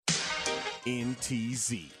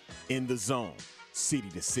NTZ, in the zone, city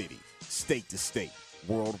to city, state to state,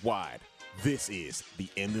 worldwide. This is the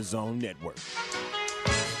In the Zone Network.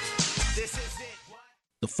 This is it.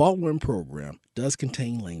 The following program does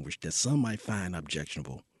contain language that some might find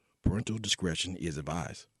objectionable. Parental discretion is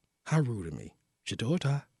advised. How rude of me.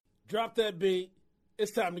 Shadota. Drop that beat.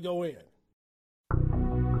 It's time to go in.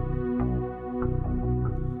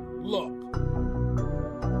 Look.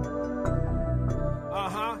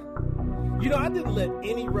 You know, I didn't let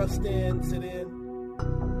any rough stand sit in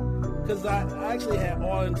because I actually had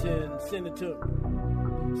Arlington send it to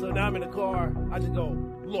me. So now I'm in the car. I just go,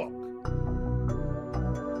 look.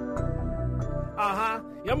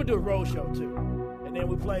 Yeah, I'm going to do a road show too. And then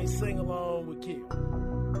we play Sing Along with Kill.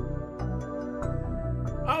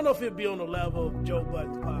 I don't know if it'll be on the level of Joe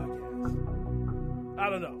Budden's podcast. I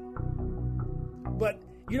don't know. But,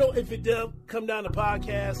 you know, if it does come down to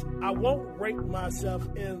podcast, I won't rank myself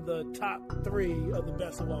in the top 3 of the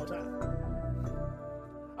best of all time.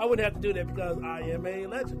 I wouldn't have to do that because I am a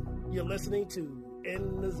legend. You're listening to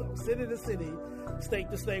In the Zone, city to city, state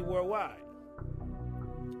to state, worldwide.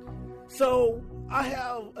 So I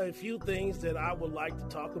have a few things that I would like to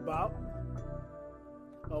talk about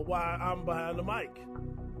while I'm behind the mic.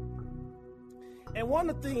 And one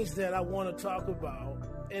of the things that I want to talk about,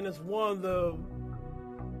 and it's one of the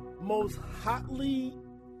most hotly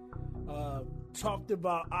talked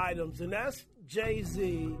about items, and that's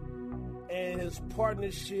Jay-Z and his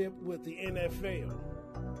partnership with the NFL.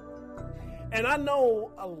 And I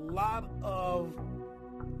know a lot of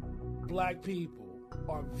black people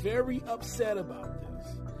are very upset about this.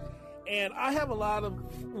 And I have a lot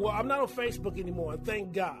of, well, I'm not on Facebook anymore, and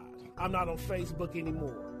thank God I'm not on Facebook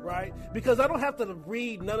anymore, right? Because I don't have to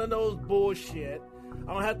read none of those bullshit.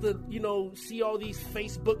 I don't have to, you know, see all these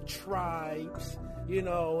Facebook tribes, you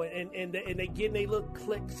know, and they getting their little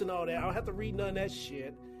clicks and all that. I don't have to read none of that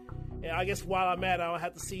shit. And I guess while I'm at it, I don't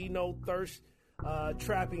have to see no thirst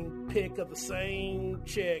trapping pic of the same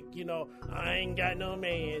chick, you know, I ain't got no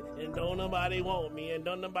man, and don't nobody want me, and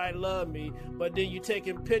don't nobody love me, but then you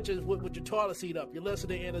taking pictures with your toilet seat up. You're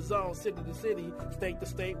listening In the Zone, city to city, state to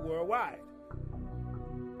state, worldwide.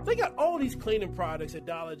 They got all these cleaning products at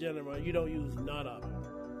Dollar General, and you don't use none of them.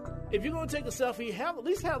 If you're going to take a selfie, at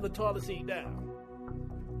least have the toilet seat down.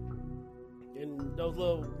 And those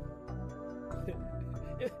little...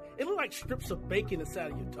 It look like strips of bacon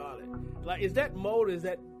inside of your toilet. Like, is that mold or is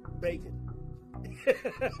that bacon?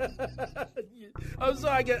 I'm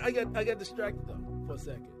sorry, I got distracted though for a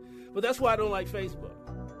second. But that's why I don't like Facebook.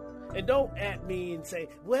 And don't at me and say,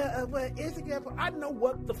 well, Instagram. I know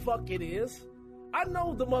what the fuck it is. I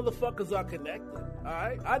know the motherfuckers are connected. All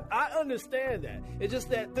right, I understand that. It's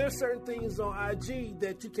just that there's certain things on IG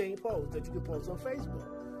that you can't post that you can post on Facebook.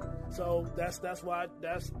 So that's why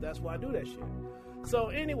I do that shit. So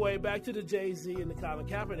anyway, back to the Jay-Z and the Colin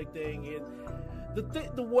Kaepernick thing, and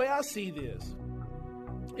the way I see this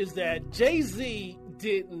is that Jay-Z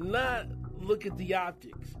did not look at the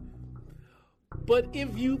optics. But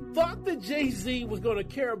if you thought that Jay-Z was going to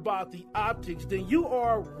care about the optics, then you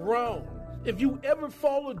are wrong. If you ever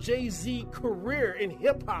followed Jay-Z's career in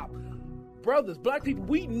hip-hop, brothers, black people,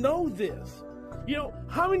 we know this. You know,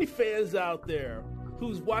 how many fans out there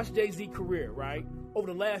who's watched Jay-Z's career, right?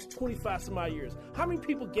 Over the last 25 some odd years, how many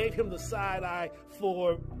people gave him the side eye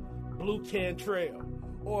for Blue Cantrell,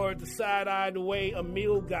 or the side eye the way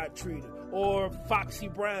Emil got treated, or Foxy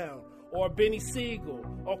Brown, or Benny Siegel,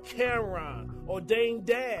 or Cameron, or Dame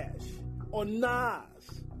Dash, or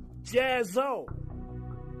Nas, Jazzo?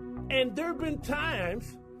 And there have been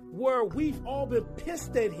times where we've all been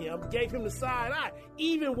pissed at him, gave him the side eye,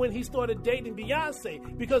 even when he started dating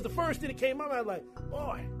Beyonce, because the first thing that came out, I was like,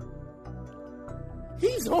 boy,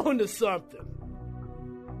 he's on to something.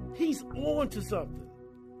 He's on to something.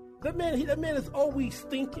 That man is always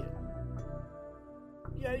thinking.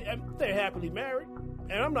 Yeah, they're happily married.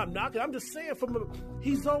 And I'm not knocking. I'm just saying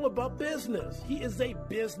he's all about business. He is a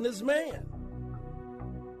businessman.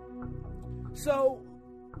 So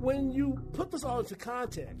when you put this all into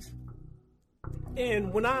context,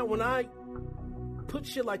 and when I put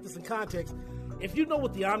shit like this in context, if you know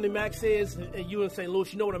what the Omnimax is, and you in St.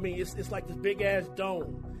 Louis, you know what I mean. It's like this big ass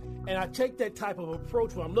dome, and I take that type of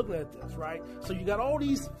approach when I'm looking at this, right? So you got all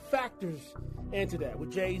these factors into that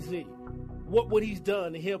with Jay-Z, what he's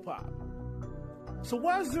done in hip hop. So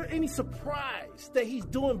why is there any surprise that he's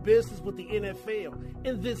doing business with the NFL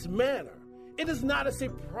in this manner? It is not a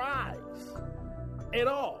surprise at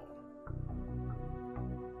all.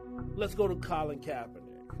 Let's go to Colin Kaepernick.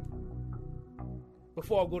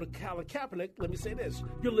 Before I go to Colin Kaepernick, let me say this.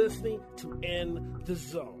 You're listening to In the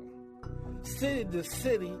Zone. city to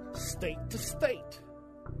city, state to state.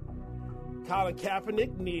 Colin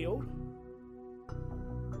Kaepernick kneeled,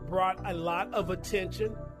 brought a lot of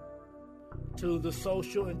attention to the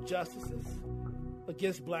social injustices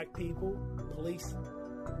against black people, police.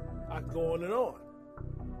 I can go on and on.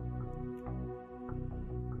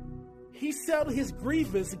 He settled his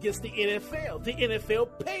grievance against the NFL. The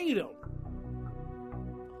NFL paid him.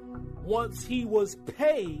 Once he was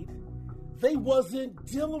paid, they wasn't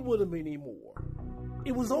dealing with him anymore.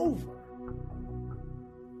 It was over.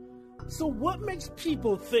 So what makes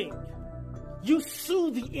people think you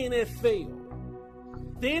sue the NFL?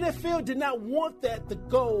 The NFL did not want that to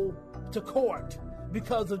go to court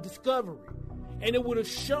because of discovery. And it would have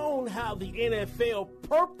shown how the NFL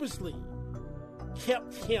purposely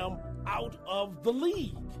kept him out of the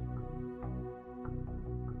league.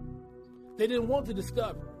 They didn't want the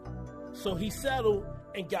discovery. So he settled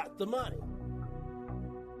and got the money.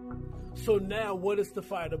 So now what is the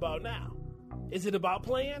fight about now? Is it about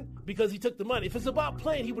playing? Because he took the money. If it's about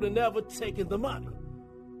playing, he would have never taken the money.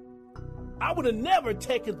 I would have never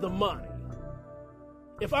taken the money.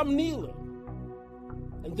 If I'm kneeling,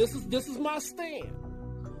 and this is my stand,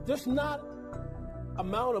 there's not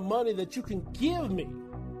amount of money that you can give me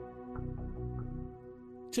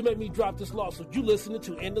to make me drop this lawsuit. You listening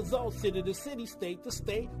to In the Zone, city to city, state to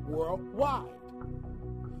state, worldwide.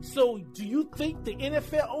 So do you think the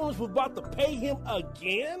NFL owners were about to pay him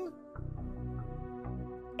again?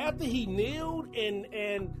 After he kneeled and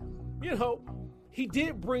you know, he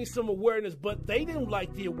did bring some awareness, but they didn't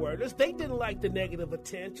like the awareness. They didn't like the negative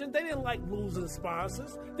attention. They didn't like losing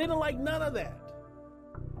sponsors. They didn't like none of that.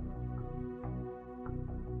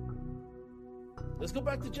 Let's go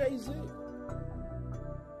back to Jay-Z.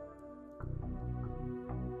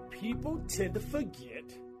 People tend to forget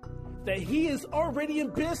that he is already in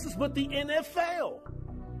business with the NFL.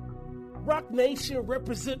 Rock Nation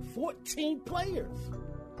represent 14 players.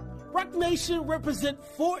 Rock Nation represent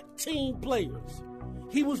 14 players.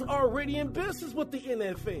 He was already in business with the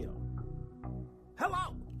NFL.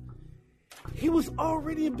 Hello. He was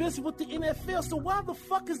already in business with the NFL, so why the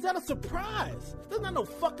fuck is that a surprise? There's not no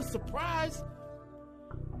fucking surprise.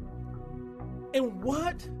 And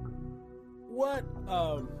what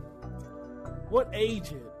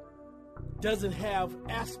agent doesn't have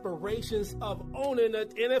aspirations of owning an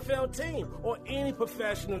NFL team or any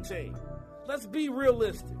professional team? Let's be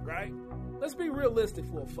realistic, right? Let's be realistic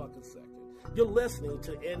for a fucking second. You're listening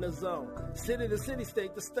to In the Zone, city to city,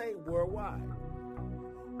 state to state, worldwide.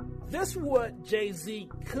 This is what Jay-Z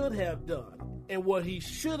could have done and what he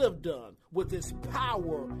should have done with his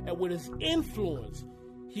power and with his influence.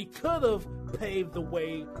 He could have paved the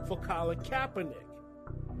way for Colin Kaepernick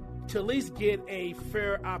to at least get a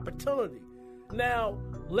fair opportunity. Now,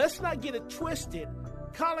 let's not get it twisted.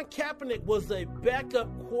 Colin Kaepernick was a backup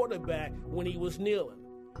quarterback when he was kneeling,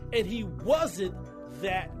 and he wasn't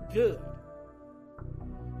that good.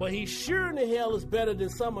 But he sure in the hell is better than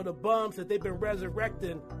some of the bums that they've been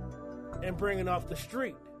resurrecting and bringing off the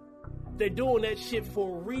street. They're doing that shit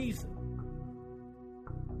for a reason.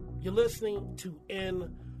 You're listening to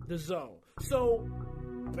In the Zone. So,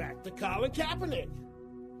 back to Colin Kaepernick.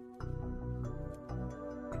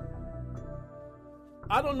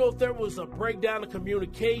 I don't know if there was a breakdown of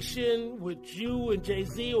communication with you and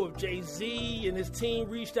Jay-Z, or if Jay-Z and his team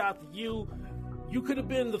reached out to you. You could have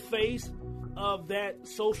been the face of that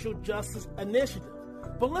social justice initiative.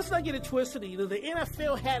 But let's not get it twisted either. The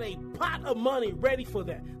NFL had a pot of money ready for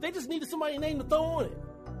that. They just needed somebody's name to throw on it.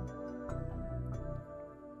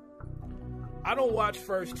 I don't watch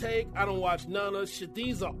First Take. I don't watch none of shit.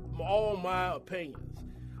 These are all my opinions.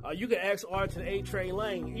 You can ask Arlington A-Train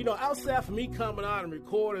Lane. You know, outside of me coming out and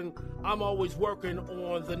recording, I'm always working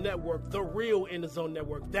on the network, the real In the Zone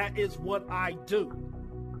network. That is what I do.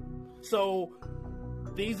 So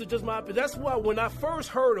these are just my opinions. That's why when I first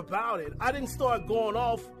heard about it, I didn't start going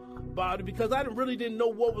off about it because I really didn't know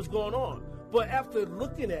what was going on. But after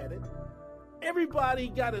looking at it, everybody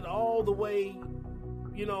got it all the way,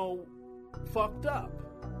 you know, fucked up.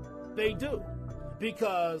 They do.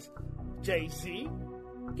 Because Jay-Z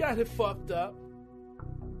got it fucked up,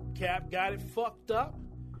 Cap got it fucked up,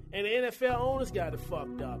 and the NFL owners got it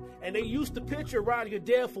fucked up. And they used the picture of Ronnie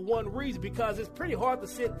Goodell for one reason, because it's pretty hard to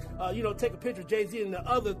take a picture of Jay-Z and the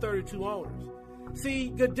other 32 owners. See,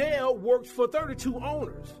 Goodell works for 32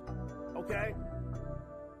 owners, okay?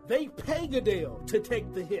 They pay Goodell to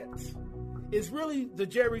take the hits. It's really the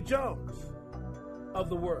Jerry Jones of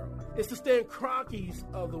the world. It's the Stan Kroenkes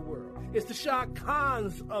of the world. It's the Shad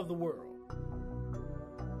Khans of the world.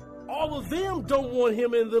 All of them don't want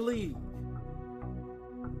him in the league.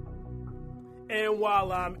 And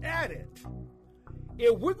while I'm at it,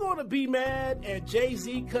 if we're going to be mad at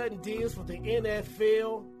Jay-Z cutting deals with the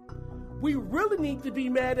NFL, we really need to be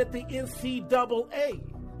mad at the NCAA.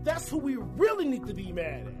 That's who we really need to be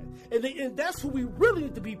mad at. And that's who we really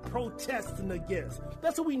need to be protesting against.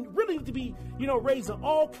 That's who we really need to be, raising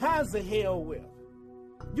all kinds of hell with.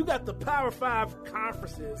 You got the Power 5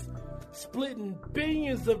 conferences splitting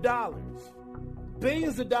billions of dollars.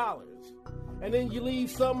 And then you leave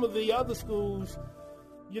some of the other schools,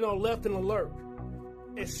 left in the lurk,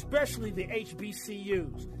 especially the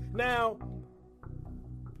HBCUs. Now,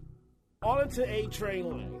 Arlington A.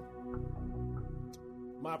 Train Lane,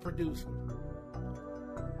 my producer,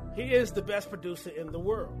 he is the best producer in the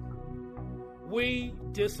world. We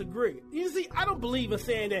disagree. You see, I don't believe in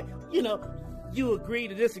saying that, you agree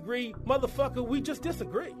to disagree. Motherfucker, we just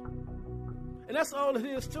disagree. And that's all it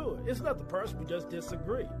is to it. It's not the person, we just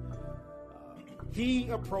disagree. He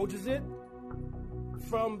approaches it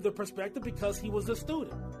from the perspective because he was a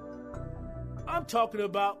student. I'm talking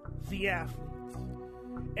about the athletes.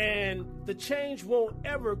 And the change won't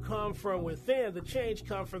ever come from within. The change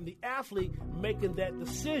comes from the athlete making that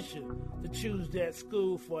decision to choose that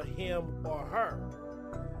school for him or her.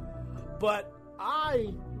 But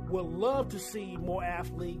I would love to see more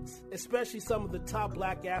athletes, especially some of the top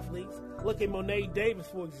black athletes. Look at Monet Davis,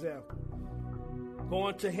 for example,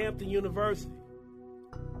 going to Hampton University.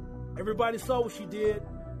 Everybody saw what she did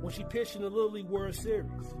when she pitched in the Little League World Series.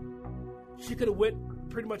 She could have went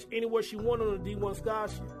pretty much anywhere she wanted on a D1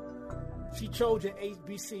 scholarship. She chose an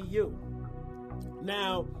HBCU.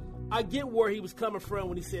 Now, I get where he was coming from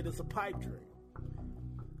when he said it's a pipe dream.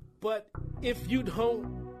 But if you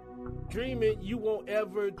don't dream it, you won't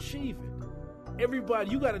ever achieve it.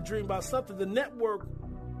 Everybody, you got to dream about something. The network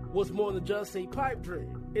was more than just a pipe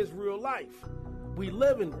dream. It's real life. We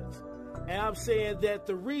live in this. And I'm saying that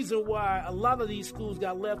the reason why a lot of these schools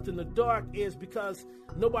got left in the dark is because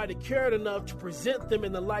nobody cared enough to present them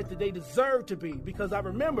in the light that they deserve to be. Because I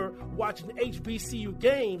remember watching HBCU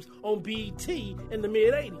games on BET in the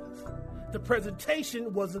mid-'80s. The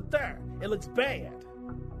presentation wasn't there. It looks bad.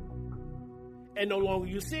 And no longer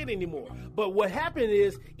you see it anymore. But what happened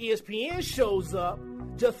is ESPN shows up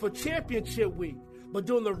just for championship week. But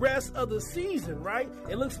during the rest of the season, right,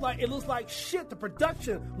 it looks like shit. The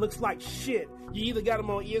production looks like shit. You either got them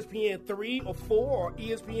on ESPN 3 or 4 or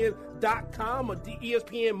ESPN.com or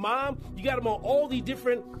ESPN Mom. You got them on all these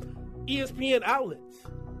different ESPN outlets.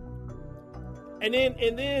 And then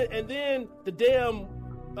the damn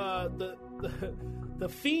the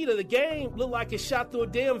feed of the game looked like it shot through a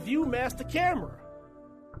damn Viewmaster camera.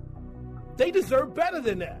 They deserve better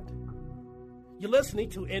than that. You're listening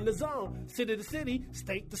to In the Zone, city to city,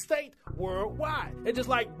 state to state, worldwide. It's just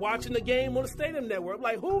like watching the game on the Stadium Network.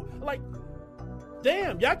 Like, who? Like,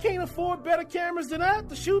 damn, y'all can't afford better cameras than that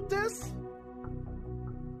to shoot this?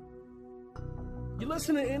 You're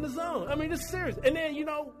listening to In the Zone. I mean, it's serious. And then,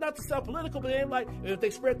 not to sound political, but then, like, if they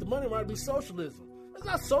spread the money, it might be socialism. It's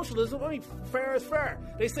not socialism. I mean, fair is fair.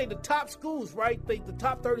 They say the top schools, right? The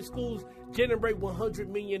top 30 schools generate $100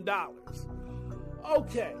 million.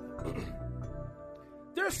 Okay.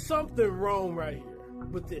 There's something wrong right here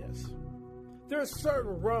with this. There's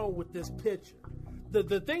something wrong with this picture.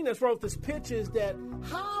 The thing that's wrong with this picture is that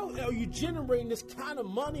how are you generating this kind of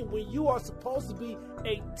money when you are supposed to be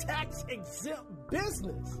a tax-exempt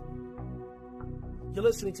business? You're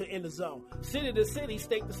listening to In the Zone, city to city,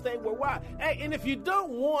 state to state, worldwide. Hey, and if you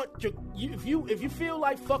don't want if you feel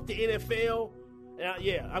like fuck the NFL.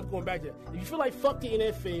 I'm going back to that. If you feel like fuck the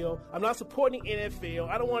NFL, I'm not supporting NFL,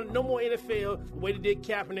 I don't want no more NFL the way they did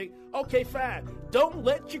Kaepernick, okay, fine. Don't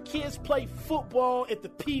let your kids play football at the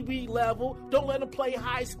PB level. Don't let them play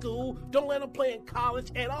high school. Don't let them play in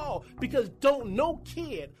college at all. Because no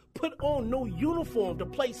kid put on no uniform to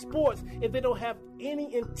play sports if they don't have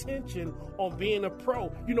any intention on being a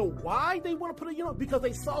pro. You know why they want to put a uniform? Because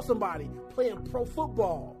they saw somebody playing pro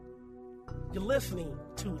football. You're listening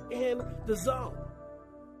to In the Zone.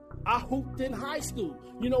 I hooped in high school.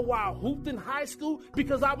 You know why I hooped in high school?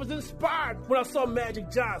 Because I was inspired when I saw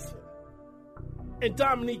Magic Johnson and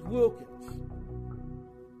Dominique Wilkins.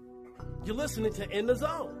 You're listening to In the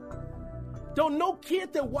Zone. Don't no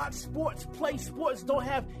kid that watch sports, play sports, don't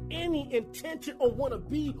have any intention or want to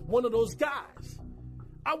be one of those guys.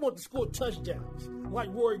 I want to score touchdowns like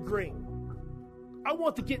Roy Green. I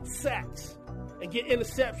want to get sacks and get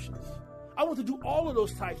interceptions. I want to do all of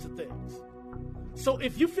those types of things. So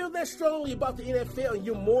if you feel that strongly about the NFL and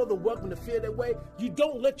you're more than welcome to feel that way, you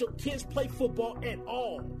don't let your kids play football at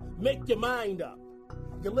all. Make your mind up.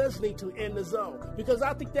 you're listening to In the Zone, because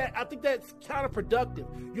I think that's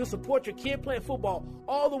counterproductive. You support your kid playing football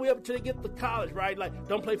all the way up until they get to college, right? Like,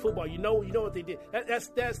 don't play football. You know what they did.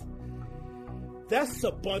 That's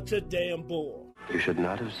a bunch of damn bull. You should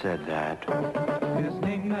not have said that. His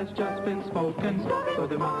name has just been spoken, so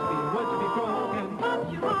there must be words to be broken.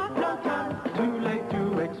 No time, too late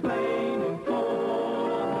to explain in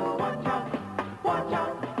full. Watch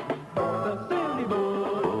out, the silly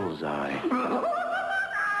bull. Bullseye.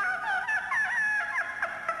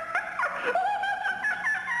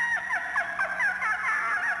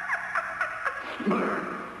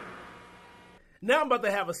 Now I'm about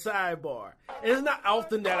to have a sidebar. And it's not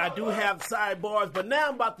often that I do have sidebars, but now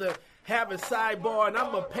I'm about to have a sidebar, and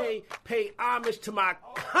I'm going to pay homage to my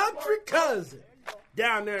country cousin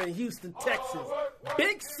down there in Houston, Texas,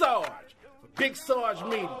 Big Sarge. Big Sarge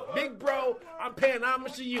meeting. Big bro, I'm paying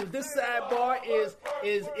homage to you. This sidebar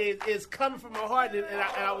is coming from my heart, and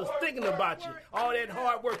I was thinking about you. All that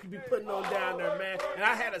hard work you be putting on down there, man. And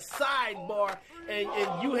I had a sidebar, and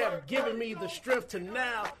you have given me the strength to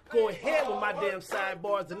now go ahead with my damn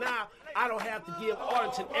sidebars, and now I don't have to give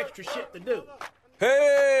Arlington extra shit to do.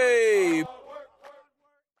 Hey!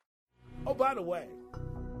 Oh, by the way,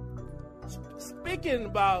 speaking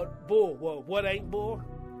about bull, well, what ain't bull?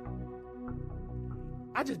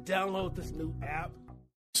 I just downloaded this new app.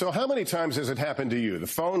 So how many times has it happened to you? The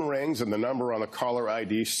phone rings and the number on the caller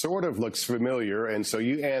ID sort of looks familiar, and so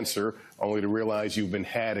you answer only to realize you've been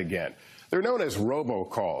had again. They're known as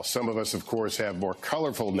robocalls. Some of us, of course, have more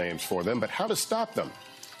colorful names for them, but how to stop them?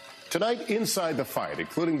 Tonight, Inside the Fight,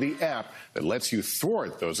 including the app that lets you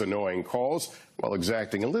thwart those annoying calls while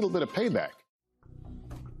exacting a little bit of payback.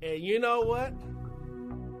 And you know what?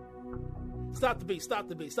 Stop the beat.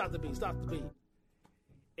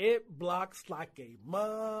 It blocks like a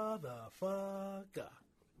motherfucker.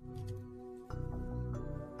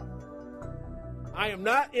 I am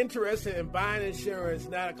not interested in buying insurance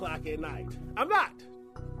 9 o'clock at night. I'm not.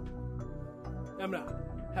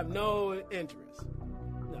 Have no interest.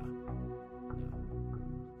 No.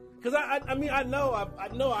 Because I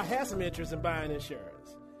know I had some interest in buying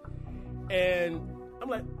insurance. And I'm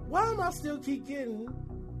like, why am I still keep getting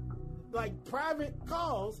like private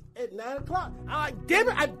calls at 9 o'clock? I'm like, damn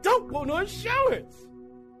it, I don't want no insurance.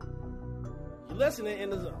 You're listening In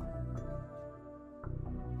the Zone.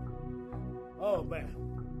 Oh man,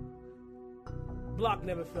 Block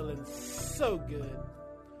never feeling so good.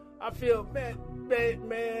 I feel, man,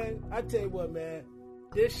 I tell you what, man,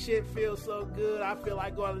 this shit feels so good. I feel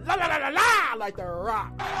like going la la la la la like The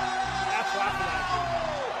Rock. That's what I feel like.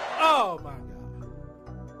 Oh my god.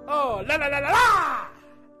 Oh la la la la la.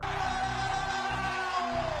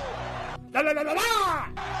 La la la la la.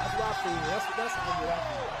 That's what I feel. That's how I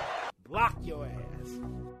feel. Block your ass.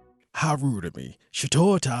 How rude of me.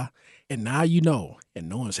 Shitota, and now you know, and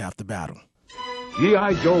no one's half the battle.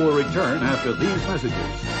 G.I. Joe will return after these messages.